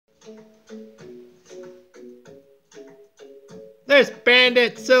This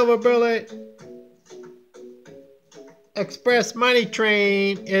Bandit Silver Bullet Express Money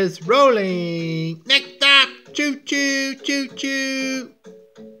Train is rolling. Next stop, choo-choo, choo-choo.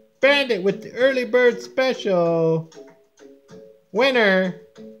 Bandit with the early bird special. Winner,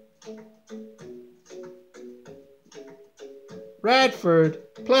 Radford,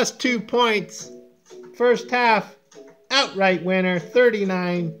 plus 2 points. First half, outright winner,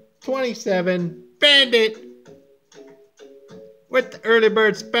 39-27. Bandit with the early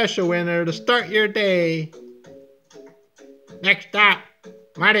bird special winner to start your day. Next stop,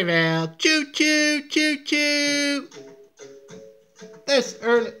 Martyville. Choo-choo, choo-choo. This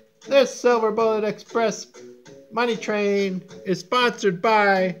Silver Bullet Express Money Train is sponsored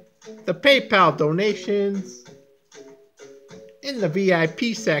by the PayPal donations. In the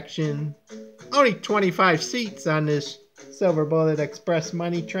VIP section, only 25 seats on this Silver Bullet Express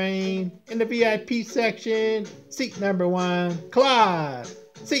Money Train. In the VIP section, seat number 1, Claude.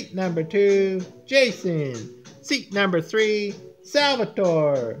 Seat number 2, Jason. Seat number 3,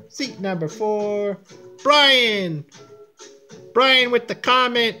 Salvatore. Seat number 4, Brian. Brian with the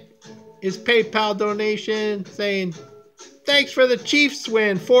comment, his PayPal donation, saying, thanks for the Chiefs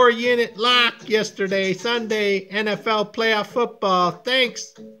win, 4-unit lock yesterday, Sunday, NFL playoff football.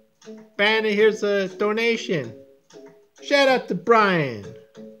 Thanks, Bandit. Here's a donation. Shout out to Brian.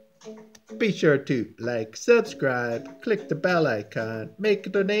 Be sure to like, subscribe, click the bell icon, make a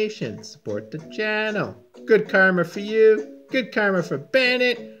donation, support the channel. Good karma for you, good karma for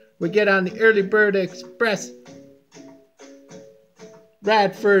Bandit. We get on the Early Bird Express.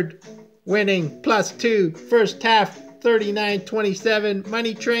 Radford winning plus 2, first half 39-27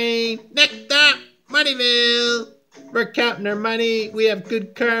 Money Train. Next stop, Moneyville. We're counting our money. We have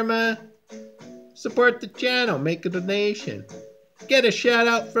good karma. Support the channel. Make a donation. Get a shout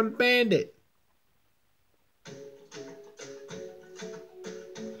out from Bandit.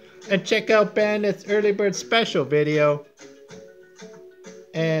 And check out Bandit's early bird special video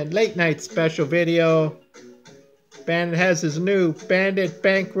and late night special video. Bandit has his new Bandit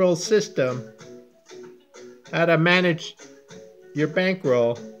bankroll system. How to manage your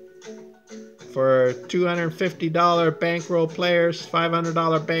bankroll for $250 bankroll players,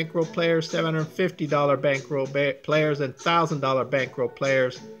 $500 bankroll players, $750 bankroll players, and $1,000 bankroll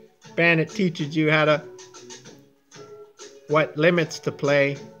players. Bandit teaches you how to, what limits to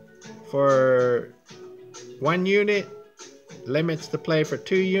play for 1 unit, limits to play for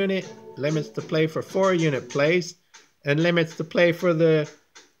 2 unit, limits to play for 4 unit plays, and limits to play for the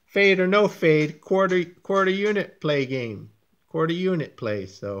fade or no fade quarter unit play game, quarter unit play.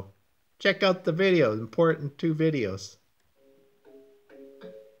 So check out the video, important 2 videos.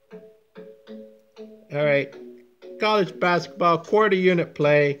 All right, college basketball quarter unit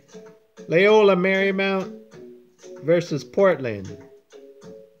play, Loyola Marymount versus Portland.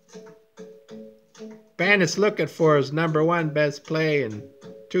 Bandit's looking for his #1 best play in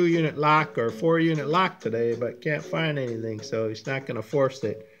 2-unit lock or 4-unit lock today, but can't find anything, so he's not going to force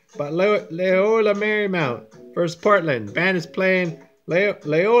it. But Loyola Marymount versus Portland. Bandit's playing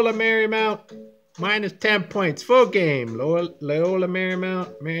Loyola Marymount minus 10 points, full game. Loyola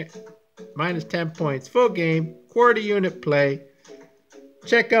Marymount minus 10 points, full game, quarter unit play.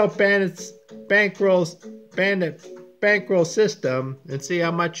 Check out Bandit bankroll system and see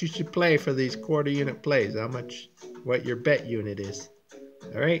how much you should play for these quarter unit plays. What your bet unit is.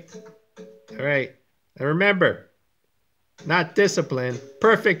 All right. And remember, not discipline,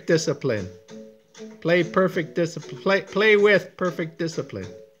 perfect discipline. Play perfect discipline. Play with perfect discipline.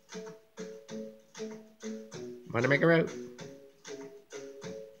 Money maker out.